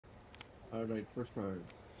Alright, first card.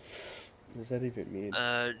 What does that even mean?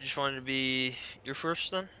 Just wanted to be your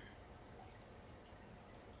first then.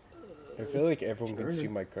 I feel like everyone can Sure. see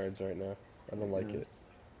my cards right now. I don't like it.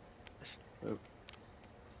 Oh.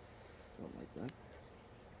 Don't like that.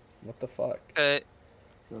 What the fuck? Okay.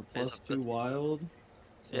 So It's +2 wild.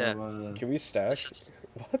 So, Yeah. Can we stack? Just...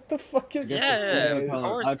 What the fuck is Yeah, that? yeah,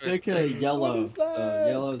 color. ours I are- pick a yellow. What is that?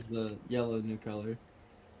 Yellow's the yellow new color.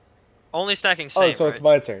 Only stacking Oh, same, so right? it's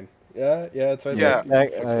my turn. Yeah, it's my Yeah.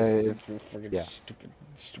 turn. Fucking Yeah.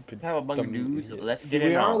 stupid. Have a bunch of dumb dudes. idiot. Let's get it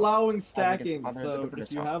We are on. allowing I'll stacking, make it so other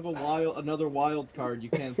if you top. have another wild card, you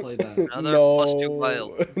can't play that. Another no, +2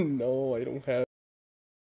 wild. No, I don't have.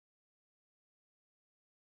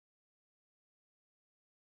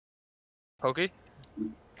 Pokey?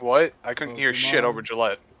 What? I couldn't hear shit Pokemon. over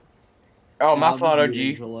Gillette. Oh, my Nah, fault, I'm OG.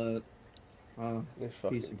 muting Gillette. It's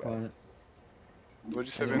fucking Peace and bad. quiet. What'd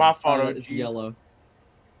you say, Anyway, man? My fault, OG. It's yellow.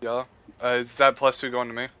 Yeah. Is that +2 going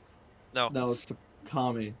to me? No. No, it's to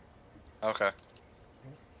Kami. Okay.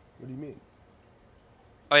 What do you mean?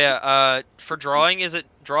 Oh yeah. For drawing, is it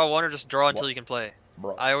draw one or just draw until you can play?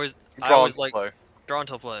 Bro. I always Draw and like play. draw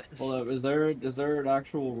until play. Hold up, is there an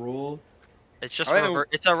actual rule? It's just I know.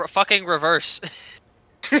 it's a fucking reverse.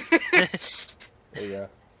 There you go.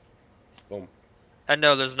 Boom. And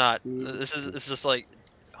no, there's not. It's just like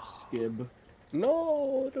Skib.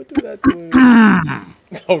 No, don't do that to him.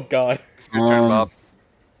 Oh god. It's your turn, Bob.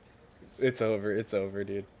 It's over,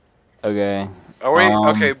 dude. Okay. Are we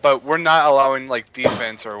okay? But we're not allowing like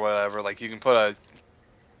defense or whatever. Like you can put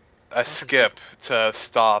a skip to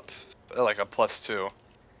stop like a +2.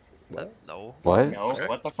 What? no. What? No, Okay.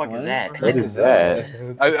 what the fuck What? is that? What is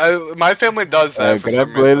that? My family does that for Can I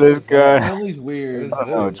some play reason. this card? Family's weird. What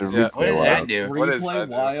is Oh, it's a Yeah. What does replay. that do? What is Replay that, dude?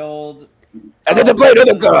 wild. I get to play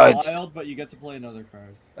another card. Wild, but you get to play another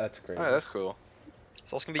card. That's crazy. Oh, that's cool.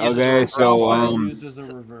 It's also gonna be used Okay, as a so, reverse. Used as a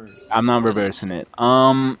reverse. I'm not reversing it.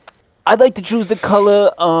 I'd like to choose the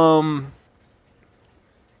color,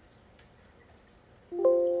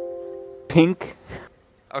 pink.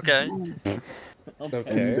 Okay.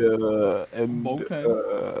 Okay.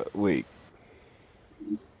 Wait.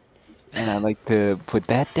 And I like to put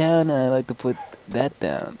that down, and I like to put that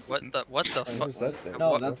down. What the What fuck? is that thing?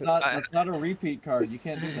 No, What- that's I- not a repeat card. You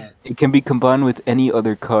can't do that. It can be combined with any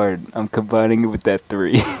other card. I'm combining it with that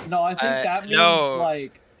 3. No, I think that means no.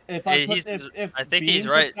 like if Hey, I put, he's- if I think Bean he's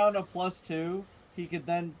right. puts down a +2, he could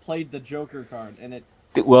then play the Joker card, and it.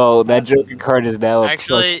 Well, that That's Joker it. card is now a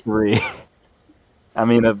Actually- +3. I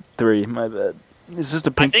mean a 3. My bad. It's just a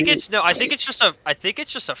I pink. think it's no. I think it's just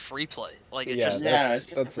a free play. Like it Yeah, just Yeah, it's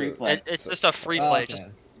just a that's free play. it's just a free Oh, play. okay. Just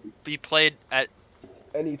be played at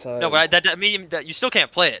Anytime. no, but that mean that you still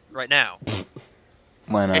can't play it right now.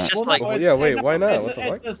 Why not? It's just like it's- yeah, wait, why not? It's,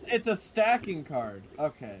 What the it's a stacking card.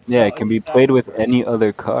 Okay. Yeah, No, it can it's be a played stacking with card. any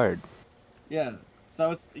other card. Yeah.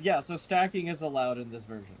 So so stacking is allowed in this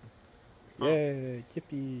version. Yay,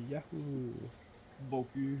 yippee, yahoo.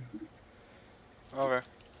 Boku. Okay.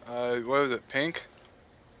 What was it? Pink.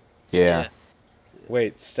 Yeah.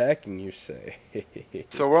 Wait, stacking, you say?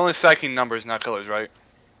 So we're only stacking numbers, not colors, right?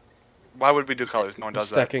 Why would we do colors? No one does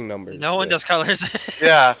stacking numbers. no one yeah. does colors. that.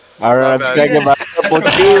 Yeah. All right, I'm bad. stacking my double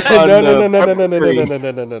two on No.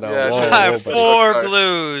 Yeah, Whoa, I it's- have buddy. four Sorry.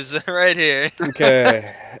 blues right here.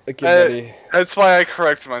 Okay, buddy. That's why I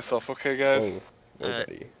corrected myself. Okay, guys. Whoa, Alright.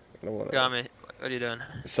 buddy. I don't wanna... Got me. What are you doing?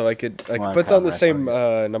 So I could Come on, put down the Conrad, same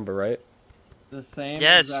number, right? The same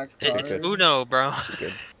Yes, exact card, it's Uno, bro.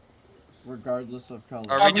 Good. regardless of color.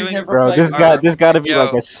 Are we doing? Bro, this got to be Yo.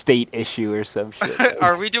 like a state issue or some shit.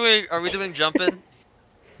 Are we doing jumping?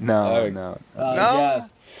 No, Uh, no. No.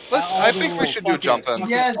 Yes. I All the think we rules. should do Fuck it. jumping. Fuck it.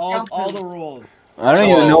 Yes, all the jumping. rules. I don't So-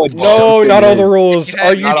 even know what. No, jumping not all the is. rules. If you Are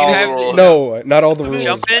have- you Not all the kidding? rules. No, not all the rules.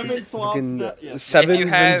 Jumping? Seven swaps Fucking that- yes. sevens If you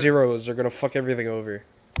have- and zeros are gonna fuck everything over.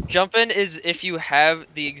 Jumping is if you have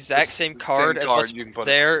the exact same card as card, what's you can put it.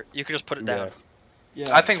 there, you can just put it Yeah. down. Yeah.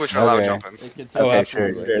 I think we should allow Okay. jump-ins. It can Oh, take- Okay,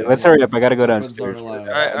 absolutely. sure. Let's hurry up. I gotta go Weapons downstairs. aren't allowed.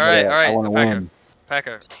 Alright, I want to Packer. win.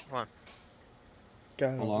 Packer, come on.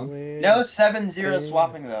 Hold on. No 7-0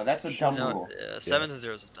 swapping though. That's a dumb No, rule. sevens and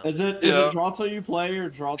zeros is done. Is it Yeah. draw till you play or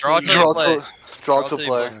draw Draw till till you you Draw play. to draw Draw to till you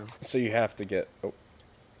play. play. So you have to get. Oh.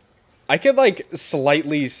 I could like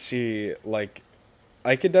slightly see like,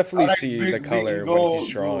 I could definitely Alright, see big, the big, color go, when he's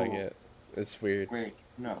drawing go. it. It's weird. Wait,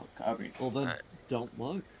 no, copy. Well then, Alright. don't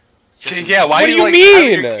look. Yeah, why What do do you you like,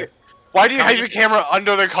 mean? have your ca- Why do you Can have we your just- camera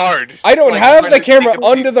under the card? I don't Like, have when the it's camera taking-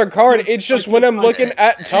 under the card. It's just when I'm looking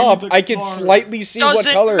at top, I can card. slightly see what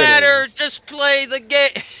Doesn't color matter, it is. just play the game.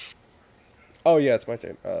 Oh yeah, it's my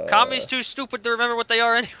turn. Kami's too stupid to remember what they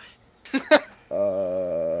are anyway.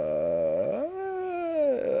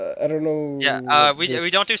 I don't know. Yeah, what we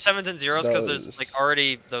this don't do 7s and 0s because there's does. like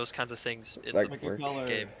already those kinds of things in Like, the Pick a color.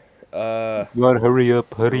 game. Come on, hurry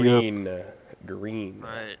up, hurry up. Green.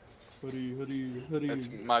 Alright, Hoodie. It's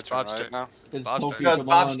my turn Bob's right turn. now. It's Bob's turn. No, Pokemon.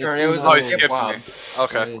 Bob's it's turn. It was Uno. Oh, he skip skipped Bob. me.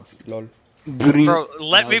 Okay. Lol. Green. Bro,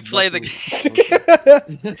 let No, me it's play the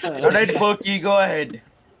Boku. game. Alright, Bookie, go ahead.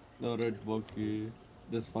 No, red Boku.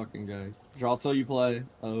 This fucking guy. Draw till you play.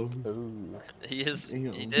 Oh. Ooh. He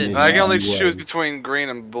Yeah. did. I can only Yeah. choose between green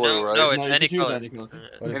and blue, No, right? no, it's No, you any can choose color. any color.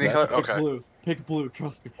 What is Any that? color? Pick Okay. blue. Pick blue.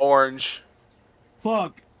 Trust me. Orange.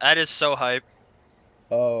 Fuck. That is so hype.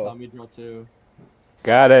 Oh. Tommy, draw two.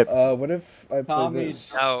 Got it. What if I play Tommy.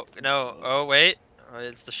 this? No. Oh wait. Oh,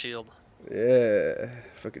 it's the shield. Yeah.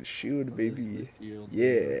 Fucking shoot, What is baby. the field?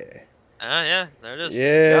 Yeah. Ah, yeah, there it is.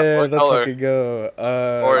 Yeah, what let's color? fucking go.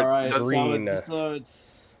 Or Alright, green. so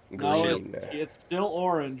it's no, Green. it's still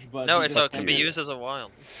orange, but No, he's it's gonna it can be used as a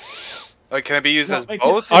wild. Like, can it be used No, as it can-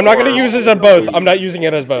 both? I'm not gonna or- use this as both. I'm not using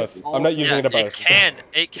it as both. I'm not using Yeah, it as it both. can.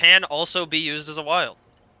 It can also be used as a wild.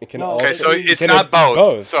 It can No, also. Okay, so Can it's it not be both.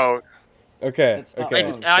 both? So, Okay. It's not Okay.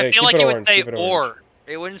 both. It's, I Yeah, feel keep like it it orange, would say keep it orange. or.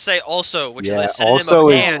 It wouldn't say also, which is Yeah, a synonym also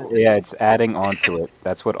of is and. yeah, it's adding onto it.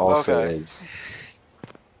 That's what also Okay. is.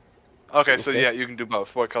 okay, so Okay. yeah, you can do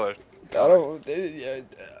both. What color? I don't.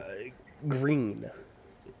 Green.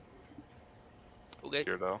 Okay.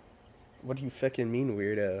 Weirdo. What do you fucking mean,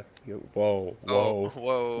 weirdo? Whoa. Oh, Whoa.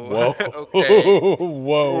 whoa. Whoa. Okay.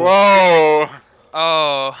 Whoa. Whoa!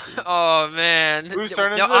 Oh man. Whose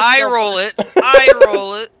turn is No, this? I No. roll it. I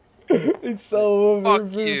roll it. It's so over.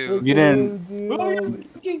 Fuck you. You didn't- Oh,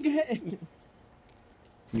 fucking game.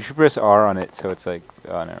 You should press R on it so it's like.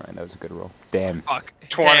 Oh, never mind. That was a good roll. Damn. Fuck.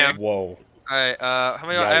 20. Damn. Whoa. Alright, how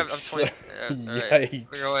many? I have Yikes. 20. Alright.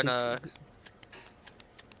 We're going,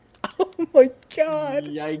 Oh my god.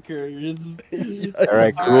 Yikers.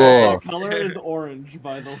 Alright, Alright. cool. Color is orange,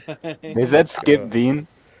 by the way. Is that Skip Bean?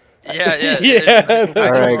 Yeah, yeah. Yeah, It's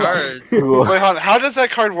Alright. cards. Cool. Wait, hold on. How does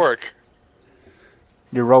that card work?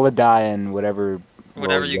 You roll a die and whatever.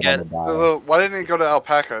 Whatever roll you on get. the die. Why didn't it go to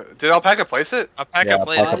Alpaca? Did Alpaca place it? Alpaca Yeah,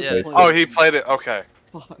 played Alpaca it, yeah. played it. Oh, he played it. Okay,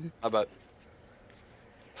 Fuck. I bet.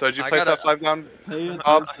 So did you I place gotta- that 5 down? Pay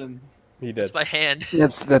Up. attention. He That's did. my hand.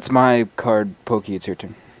 That's my card. Pokey, it's your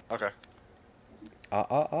turn. Okay.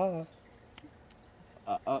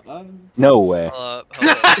 No way. Hold up.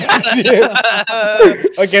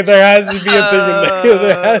 Okay, there has to be a thing in there.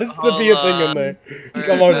 There has to be a Hold thing in on. there.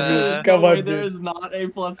 Come on, dude. Come on, There dude. is not a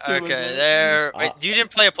 +2. Okay, is there? there. Wait, you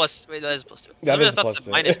didn't play a plus. Wait, that is +2. That Maybe is that's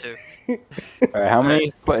 +2. -2. Alright, how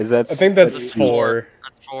many? Is that? I think that's That's 4.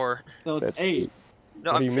 That's 4. No, it's That's 8.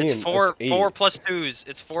 No, What do you it's mean? 4. It's 4 8. plus 2s.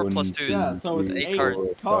 It's 4 plus 2s. Yeah, so it's 8 8 cards.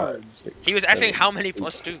 cards. He was asking how many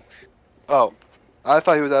plus 2. Oh, I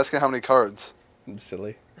thought he was asking how many cards. I'm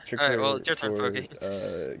silly. Alright, well, it's your turn, Pokey.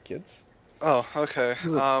 Kids? Oh, okay.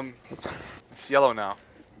 It's yellow now.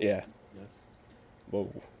 Yeah. Yes.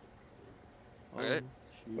 Whoa. Alright.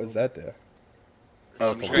 What's that there?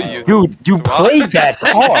 Oh, it's a pretty wild. used- Dude, you It's wild. played that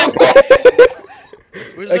card.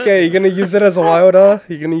 Who's Okay, you gonna use it as a wild,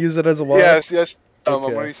 You gonna use it as a wild? Yes. I'm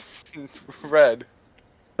Okay. already red.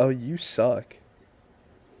 Oh, you suck.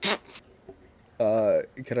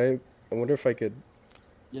 Could I wonder if I could...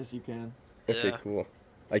 Yes, you can. Okay, Yeah. cool.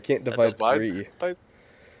 I can't That's divide wide. 3.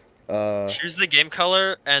 Wide. Choose the game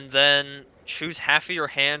color and then choose half of your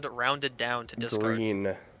hand rounded down to discard.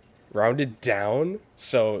 Green. Rounded down?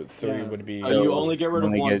 So 3 Yeah. would be... Oh, you only get rid of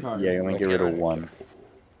Only one get- card. Yeah, you only get Okay. rid of one.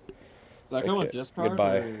 Does that come with Okay, discard?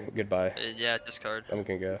 Goodbye. or- Goodbye. Yeah, discard. I'm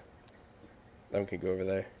gonna go. I'm gonna go over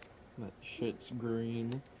there. That shit's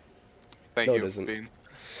green. Thank No, it you, isn't. Bean.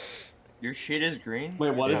 Your shit is green?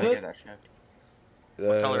 Wait, what I is didn't it? get that shit.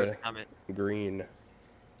 What color is the comment? Green.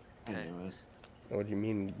 I knew it. What do you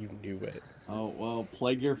mean you knew it? Oh, well,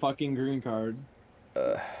 plague your fucking green card.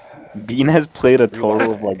 Bean has played a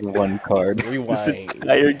total of like one card this Rewind.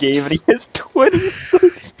 entire game, and he has 20.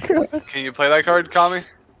 Can you play that card, Kami?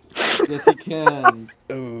 Yes, you can.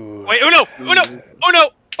 Ooh. Wait, Uno! Uno! Uno!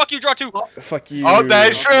 Fuck you, draw 2! Fuck you. Oh,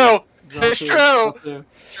 that is true. Draw It's two, true. draw two.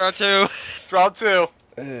 Draw 2. Draw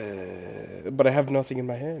 2. But I have nothing in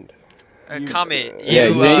my hand. You- Kami, Yeah,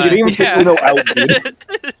 you, you didn't even say Uno out, dude.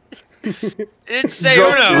 It didn't say Draw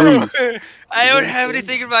Uno! I don't have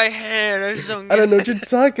anything in my hand. I just don't I don't know what you're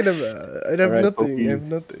talking about. I have Alright, nothing. Pokey. I have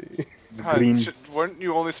nothing. It's green. Weren't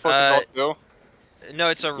you only supposed to draw 2? No,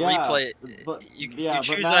 it's a Yeah, replay. but- You, yeah, you but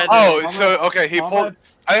choose now- either. Oh, How so much- okay, he how pulled. much-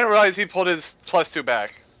 I didn't realize he pulled his +2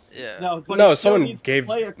 back. Yeah. No, but No, he still someone needs gave to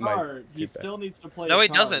play a my card. He feedback. still needs to play No, a he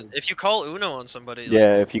card. doesn't. If you call Uno on somebody, like,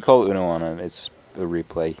 Yeah, if you call Uno on him, it's a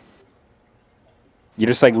replay. You're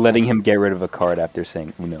just like letting him get rid of a card after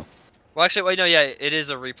saying Uno. Well, actually, wait, no, yeah, it is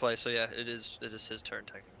a replay, so yeah, it is his turn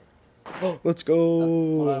technically. Let's That's what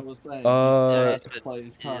I go. was saying. Uh, He has to play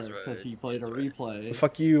his he is card because right, he played he's a right. replay.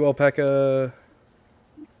 Fuck you, alpaca.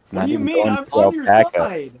 What Not do you even mean? going I'm for on your alpaca.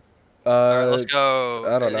 side. Alright, let's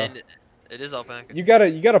go. I don't know. And it is alpaca. You got a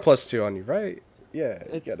 +2 on you, right? Yeah.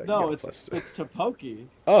 It's you got no, a it's +2. it's to Pokey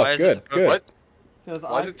Oh, Why is it good, to good. What? because Why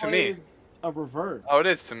I is it to me? played a reverse. Oh, it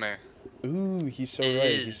is to me. Ooh, he's so It right.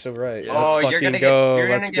 is. He's so right. Yeah. Let's Oh, fucking you're gonna go. get you're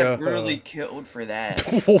Let's gonna go. get brutally killed for that.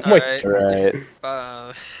 Oh my Alright. Right.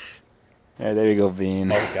 Uh, Yeah, there you go,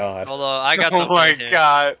 Bean. Oh god. hold on, I got Oh something my in here.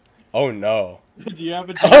 god. Oh no. Do you have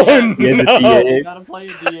a Oh D8? He has a no. D8. You gotta play a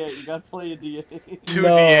D8. You gotta play a D8.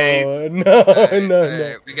 2d8. No, no, Alright, no,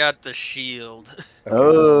 alright, we got the shield. Okay.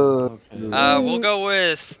 Oh. Okay. We'll go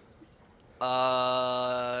with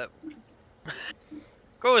go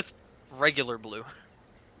with regular blue.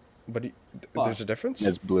 But Fuck. there's a difference?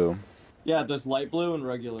 It's blue. Yeah, there's light blue and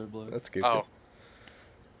regular blue. That's goofy. Oh.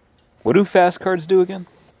 What do fast cards do again?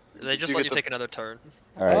 They just You let get you the- take another turn.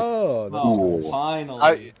 Alright. Oh, that's Oh, Ooh.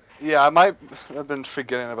 finally. Yeah, I might have been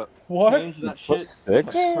forgetting about. what? Change that shit to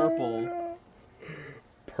Six? purple.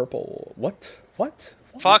 Purple. What? What?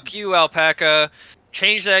 Fuck you, alpaca.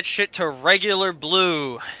 Change that shit to regular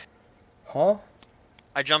blue. Huh?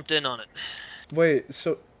 I jumped in on it. Wait,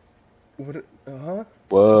 so what? Huh?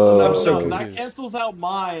 Whoa. I'm so no, that confused. cancels out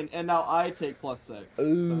mine, and now I take +6. So.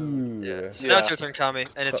 Ooh. Yeah. So Yeah. now it's your turn, Kami,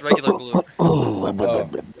 and it's regular blue. Oh.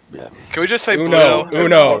 Can we just say Uno, blue?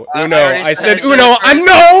 Uno, I Uno. already I said said it Uno.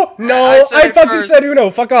 first. No, I said I it fucking first. said Uno.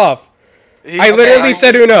 Fuck off. He- I okay, literally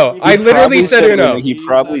said Uno. I He literally probably said Uno. He He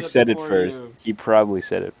probably said it said it before first. you. He probably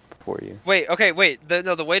said it before you. Wait, okay, wait.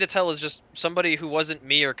 The way to tell is just somebody who wasn't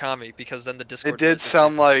me or Kami, because then the Discord. It did says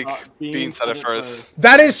sound like Bean Bean said it first.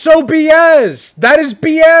 That is so BS. That is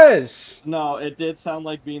BS. No, it did sound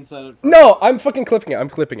like Bean said it first. No, I'm fucking clipping it. I'm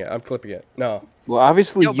clipping it. I'm clipping it. No. Well,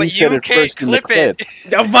 obviously Yo, you but said you it can't first in the clip clip.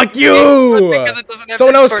 it. Oh, fuck Because you. it doesn't have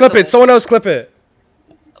Someone else Discord clip it. delay. Someone else clip it.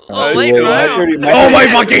 Oh, wait, later my now. turn- Oh my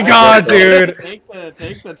fucking god, dude. Take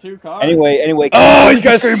the 2 cards. Anyway. Oh, you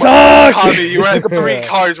guys suck. Tommy, you had 3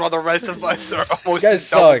 cards while the rest of us are almost You in guys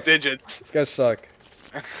double suck. digits. You guys suck.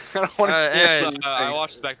 I don't want to. Anyways, I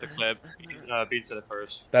watched back the clip. Bean said it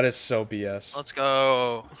first. That is so BS. let's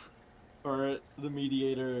go. For the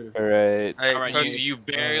mediator. Alright. Alright, Alright, for- you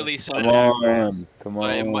barely said Come it. on. Come So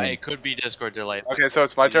on. it could be Discord delay. Okay, so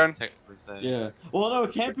it's my turn. Technically said. Yeah. Well, no,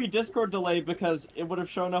 it can't be Discord delay because it would have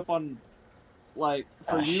shown up on, like,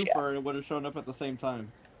 for Ah, you, shit. for it would have shown up at the same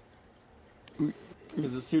time.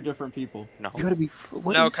 Because it's 2 different people. No. You gotta be.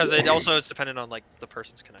 What no, is because it? it also is dependent on like the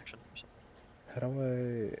person's connection. So. How do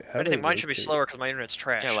I? If anything, mine should be slower because my internet's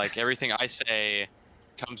trash. Yeah, like everything I say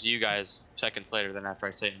comes to you guys seconds later than after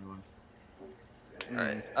I say it.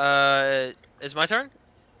 Alright. Is my turn?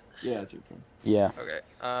 Yeah, it's your turn. Yeah. Okay.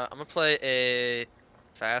 I'm gonna play a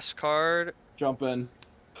fast card. Jump in.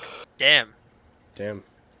 Damn. Damn.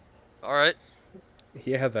 Alright.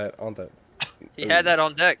 He had that on the. He had that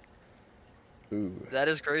on deck. Ooh. That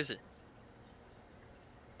is crazy.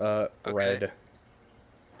 Red.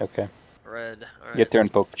 Okay. Red. Alright. Get there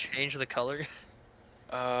and poke. Change the color.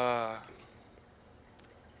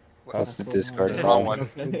 That's the discard. The wrong one.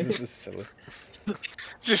 This is silly.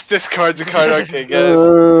 Just discards a card. Okay, get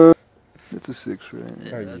it. It's a 6, right?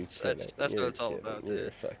 Yeah, Are you that's kidding? what You're it's all kidding. about, You're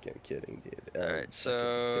dude. fucking kidding, dude. I'm Alright, fucking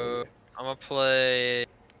so kidding. I'm gonna play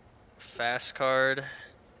fast card.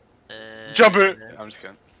 And Jump it. I'm just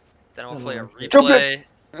kidding. Then I'm gonna play a Jump replay.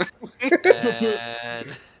 And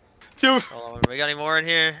Jump. hold on, we got any more in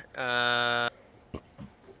here?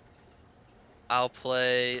 I'll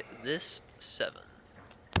play this 7.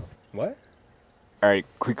 What? Alright,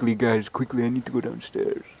 quickly, guys. Quickly, I need to go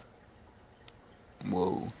downstairs.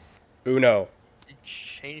 Whoa. Uno. I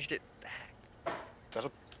changed it back. Is that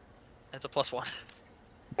a- That's a +1.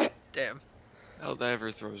 Damn.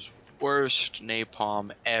 Ever throws worst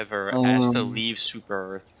napalm ever has to leave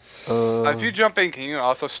Super Earth. If you jump in, can you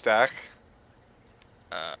also stack?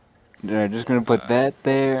 I'm just gonna put that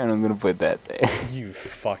there, and I'm gonna put that there. You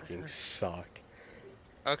fucking suck.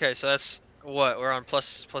 Okay, so that's what we're on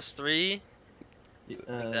 +3.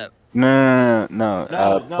 That No.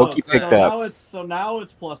 No, Pokey picked so up. Now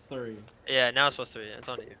it's +3. yeah, now it's +3. It's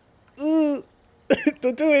on to you. Ooh.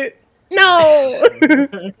 Don't do it. No.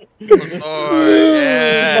 +4.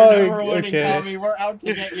 Yeah. Fuck, We're winning, okay. Tommy. We're out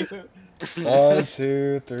to get you. 1,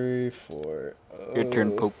 2, 3, 4. Your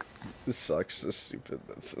turn, poke. This sucks. So stupid.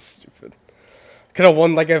 That's so stupid. Could have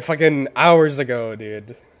won like a fucking hours ago,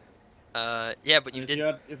 dude. Yeah, but you If did.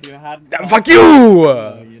 if you had. Fuck you!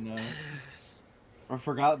 You know. I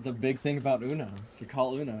forgot the big thing about Uno. Is you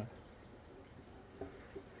call Uno.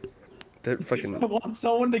 They're fucking. I want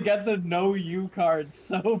someone to get the no you card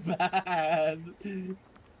so bad.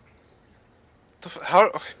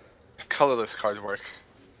 How colorless cards work?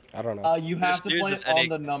 I don't know. You have just to use play this it on any-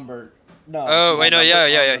 the number. No. Oh wait, no, number yeah,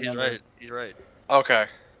 on yeah, yeah. the He's number. right. He's right. Okay,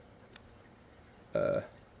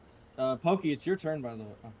 Pokey, it's your turn, by the way.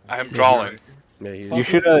 Okay. I'm He's drawing. Yeah, he's. You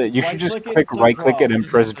should just Right-click it click to right click draw. it and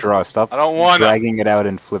press draw. Stop I don't wanna. dragging it out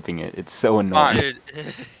and flipping it. It's so annoying. Dude.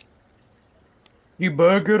 You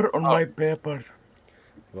burger on Oh. my paper.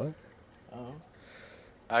 What? Oh.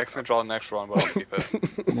 I accidentally draw the next one, but I'll keep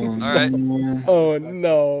it. Alright. Oh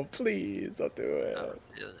no! Please don't do it. Oh,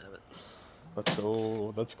 he doesn't have it. Let's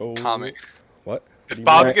go. Let's go. Tommy, What? if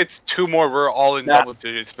Bobby gets 2 more, we're all in Nah. double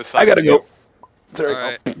digits. Besides I gotta you. go. Sorry.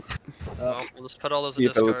 Alright. Uh, Well, we'll just put all those in See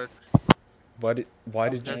if that was- discard. Why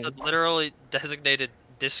did There's you? a literally designated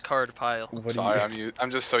discard pile. What do Sorry, you?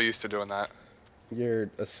 I'm just so used to doing that. You're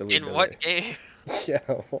a silly. In what game? Yeah.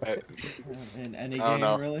 What? in any I don't game,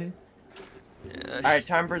 know. really? Yeah. Alright,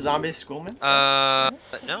 time for zombie schoolman. No.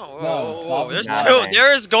 Whoa, No, whoa, whoa. Bob's not.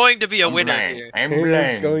 There is going to be a I'm winner blind. here. I'm Who is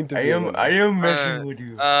blind. going to be a winner? I am Uh, messing with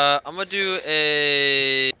you. I'm gonna do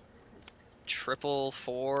a triple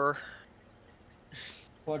 4.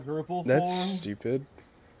 Quadruple That's four. stupid.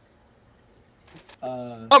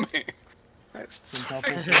 Tommy. That's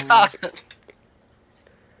Quintuple God.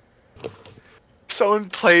 Someone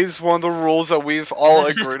plays one of the rules that we've all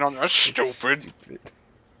agreed on. That's stupid. Stupid.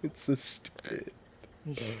 It's so stupid.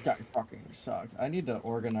 That fucking suck. I need to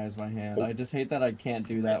organize my hand. I just hate that I can't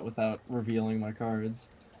do that without revealing my cards.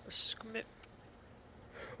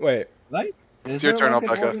 Wait. Right? Is your there turn, like an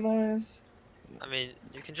Alpaca. organize? I mean,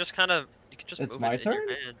 you can just kind of, It's move my it in your turn?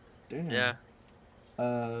 hand. Damn.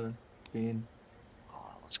 Yeah. Bean.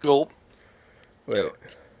 Let's go. Gulp. Wait.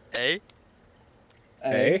 A.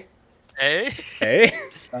 Hey. A. Hey.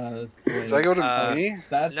 Wait. Did I go to Uh, me?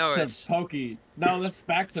 That's No, to it's- Pokey. No, that's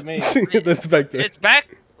back to me. That's back to. It's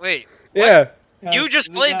back. Wait. Yeah. You just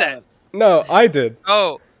We played got that. it. No, I did.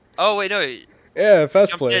 Oh. Oh wait, no. You Yeah,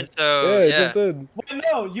 fast jumped play. in, so yeah, I yeah. jumped in. Wait,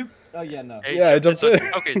 no, you. Oh yeah, no. Hey, Yeah, I jumped in,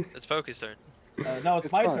 jumped so in. It's Pokey's turn. No, it's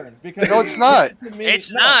It's my not. turn because. No, it's not.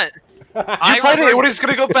 It's No. not. You I played it. reversed- It's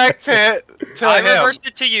gonna go back to I him. reversed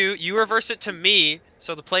it to you. You reversed it to me.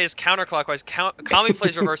 So the play is counterclockwise. Kami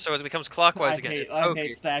plays reverse, so it becomes clockwise again. I Pokey.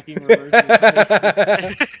 hate stacking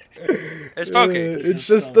reverses. It's Pokey. It's It's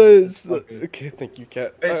just Pokey. the. It's It's the Pokey. okay, thank you,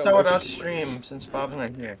 Cat. It's someone else stream since Bob's not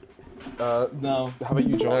here. No. How about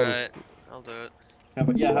you join? Alright, I'll do it. How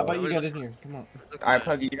about you get in here? Come on. Look, Alright,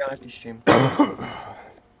 Puggy, you don't have to stream. well,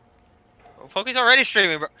 Pokey's already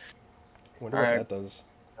streaming, bro. Wonder Alright. what that does.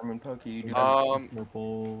 I'm in Pokey, you do that.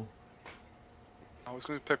 Purple. I was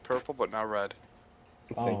gonna pick purple, but now red.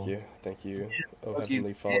 Thank Oh. you, thank you, oh Fuck you.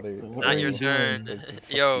 Heavenly Father. What Not are your you turn. doing? Fuck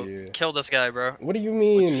Yo, you. kill this guy, bro. What do you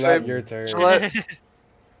mean, you not say? your turn? Let-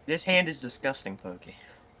 This hand is disgusting, Pokey.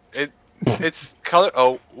 It's color.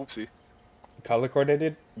 Oh, oopsie. Color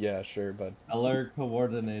coordinated? Yeah, sure, bud. Color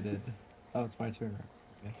coordinated. Oh, it's my turn.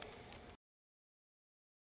 Okay.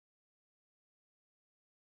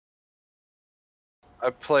 I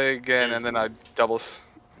play again, and then I double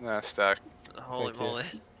stack. Holy Thank you. moly.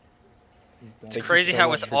 He's done. It's Thank you crazy so how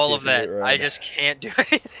much with for all of keeping that, it I red. just can't do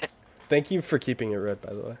it. Thank you for keeping it red,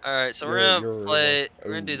 by the way. Alright, so You're we're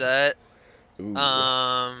gonna do Ooh. that. Ooh.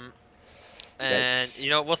 And Yikes. you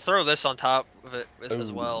know, we'll throw this on top of it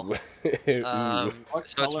as well. Ooh. What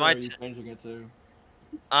So it's color my are you turn. changing it to?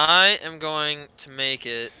 I am going to make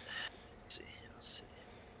it. Let's see.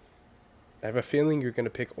 I have a feeling you're gonna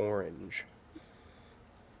pick orange.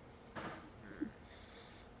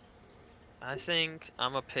 I think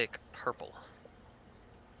I'm gonna pick purple.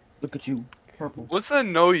 Look at you, purple. What's the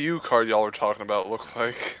no you card y'all were talking about look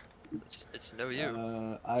like? It's no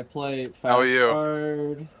you. I play fast How are you?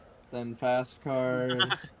 card, then fast card.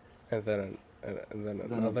 And then Then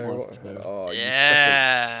a another plus one. two. Oh,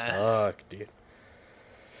 Yeah. you fucking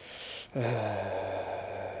suck,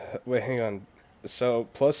 dude. Wait, hang on. So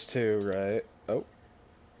 +2, right? Oh.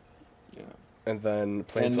 Yeah. And then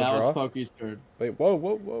play And until now draw. it's Pokey's turn. Wait,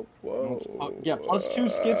 whoa. No, it's yeah, +2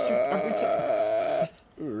 skips you every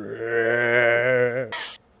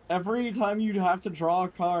Every time you have to draw a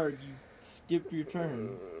card, you skip your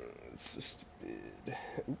turn. It's so stupid.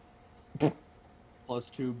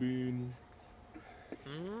 +2 bean.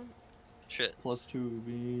 Hmm? Shit. +2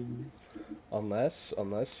 bean. Unless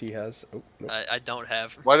he has. Oh no. I don't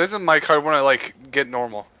have. Why doesn't my card want to like get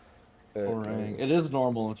normal? Orang. It is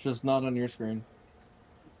normal. It's just not on your screen.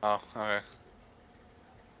 Oh, okay.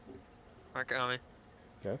 Mark it on me.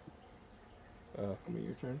 Oh, I mean,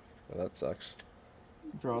 your turn. well, that sucks.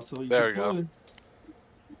 Draw till you There can we go. play.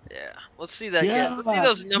 Yeah. Let's see that Yeah, get. Let's see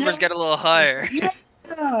those numbers yeah, get a little higher.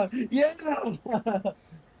 Yeah, yeah.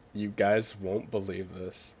 You guys won't believe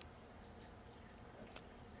this.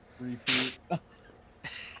 Repeat.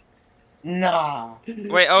 Nah.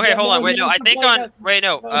 Wait. Okay. Yeah, Hold on. no, Wait. he No. has I to think play on. that. Wait.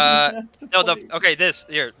 No. No, he has to No. play. Okay. This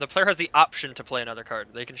here. The player has the option to play another card.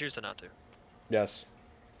 They can choose to not to. Yes.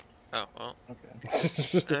 Oh well.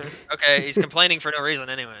 Okay. Okay. He's complaining for no reason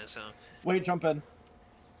anyway. So. Wait, jump in.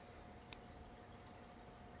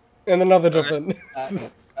 And another jump Okay. in.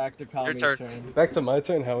 Back to Kami's turn. turn. Back to my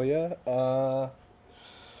turn, hell yeah.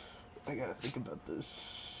 I gotta think about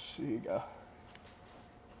this. Here you go.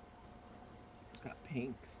 It's got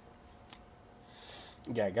pinks.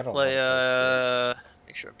 Yeah, I got a Play. lot of pinks,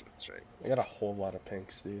 Make sure I'm doing this right. dude. I got a whole lot of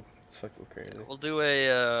pinks, dude. It's fucking crazy. We'll do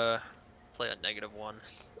a. Play a -1.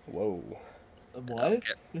 Whoa. What?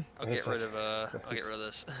 I'll get rid of. I'll get rid of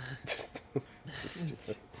this. So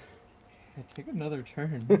stupid. Take another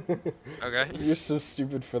turn. Okay. You're so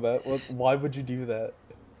stupid for that. What? Why would you do that?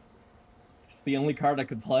 It's the only card I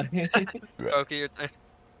could play. Pokey, your turn.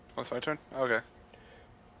 Oh, it's my turn? Okay.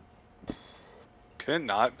 Can it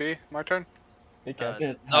not be my turn? It can.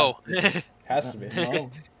 It No. Has to be. No.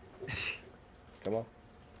 Come on.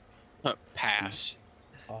 Pass.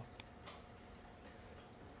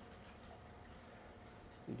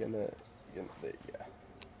 You're gonna there you go.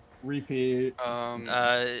 Repeat.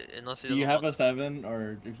 Unless he Do doesn't you have a want. 7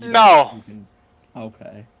 or if you No. don't, you can...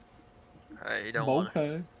 Okay. Alright, you don't want.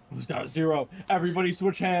 Okay. Who's got a 0? Everybody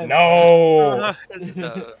switch hands. No.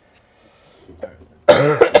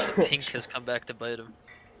 Pink has come back to bite him.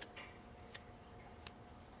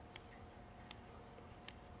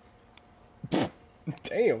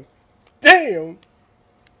 Damn. Damn.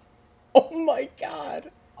 Oh my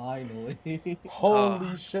god. Finally.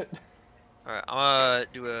 Holy shit. Alright, I'm gonna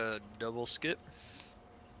do a double skip.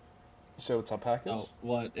 So it's alpacas? Oh,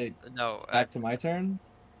 what? No, Back to my turn?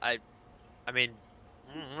 I mean,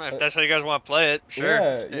 if that's how you guys want to play it, sure.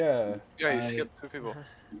 Yeah, yeah. Yeah, you I- skipped 2 people.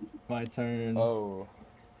 My turn. Oh.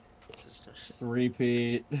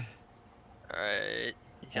 Repeat. Alright,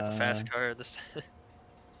 he's got the fast card this time.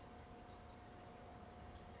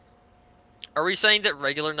 Are we saying that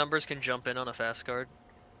regular numbers can jump in on a fast card?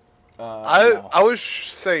 No. I would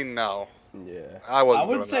say no. Yeah. I I wasn't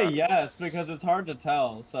would doing say that. yes because it's hard to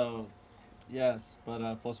tell. So, yes, but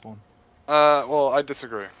 +1. Well, I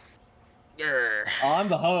disagree. Grr. I'm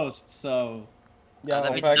the host, so Yeah,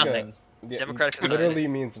 that means alpaca. nothing. Yeah, Democratic society. literally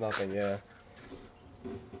means nothing, yeah.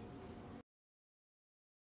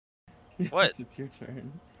 What? Yes, it's your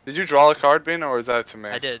turn. Did you draw a card, Bean, or is that to me?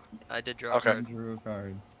 I did draw. Okay. A I card. drew a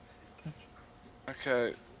card.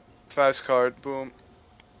 Okay. Fast card, boom.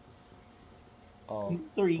 Oh,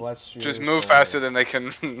 3. bless your Just move soul. faster than they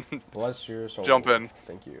can Bless your soul. jump in.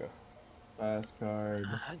 Thank you. Fast card.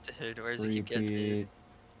 Dude, where does he keep getting these?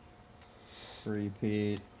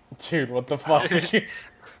 Repeat. Dude, what the fuck?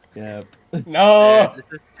 Yep. No! Dude,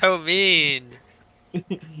 this is so mean.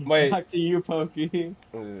 Wait. Back to you, Pokey.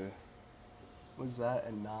 Was that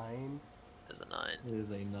a 9? There's a 9. It is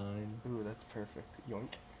a 9. Ooh, that's perfect. Yoink.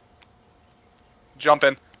 Jump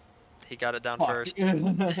in. He got it down Fuck. first. You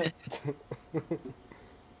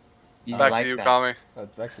Back like to you, that. Kami. Oh,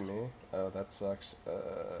 it's back to me. Oh, that sucks.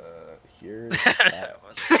 Here's That that.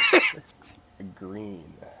 wasn't- A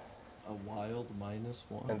green. A wild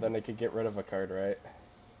 -1. And then I could get rid of a card, right?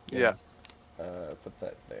 Yeah. Put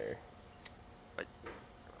that there.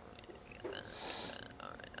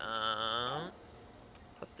 Alright,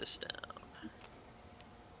 put this down.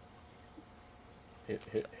 Hit.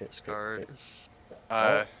 This card.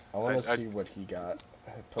 I want to I- see what he got.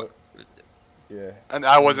 Put. Yeah. And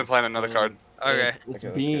I wasn't playing another card. Okay. It's Okay, that's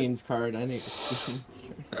good. Bean's card. I need it's Bean's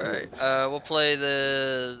turn. Alright, we'll play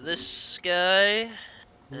this guy,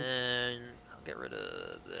 and I'll get rid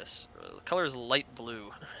of this. The color is light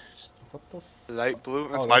blue. What the? Light blue?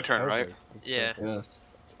 That's Oh, my that's turn, right? perfect. That's Yeah. perfect. Yes.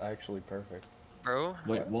 It's actually perfect. Bro?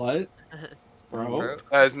 Wait, what? Bro? Bro?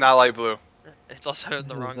 That is not light blue. It's also in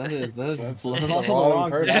the wrong That is That's blue. the That's also wrong the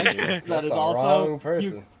wrong person. deck. That's That is the also wrong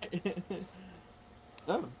person.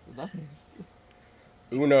 Oh, nice.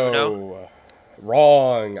 Uno.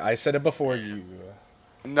 Wrong. I said it before you.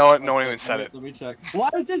 No one Okay, even said it. Let me check. Why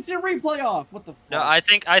is this your replay off? What the fuck? No, I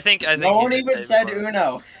think No he one did even say said before.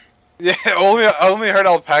 Uno. Yeah, I only heard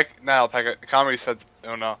alpaca. Not alpaca. Kami said,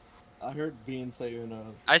 oh no. I heard Bean say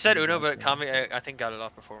Uno. I said Uno, but Okay. Kami, I think got it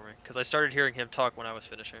off before me, because I started hearing him talk when I was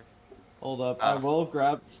finishing. Hold up. Ah. I will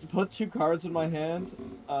put 2 cards in my hand.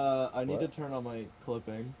 I need What? to turn on my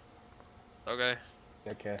clipping. Okay.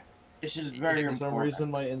 Okay. This is very For some important. reason,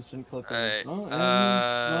 my instant clipping is. Alright, Oh,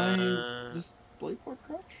 and my display board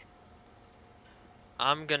crutch?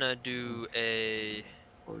 I'm gonna do a.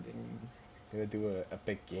 Recording. Gonna do a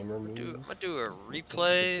epic gamer move. I'm gonna do a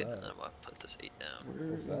replay, that? and then I'm gonna put this 8 down.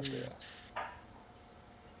 What's that do?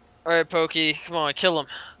 All right, Pokey, come on, kill him.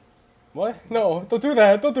 What? No, don't do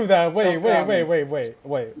that. Don't do that. Wait, Don't wait, call wait, me. wait, wait,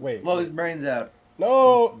 wait, wait. Blow his brains out.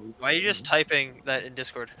 No. Why are you just typing that in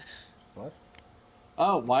Discord?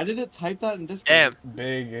 Oh, why did it type that in Discord? Damn.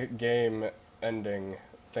 Big game ending.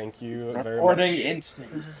 Thank you very Recording much.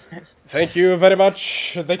 instant. Thank you very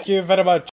much. Thank you very much.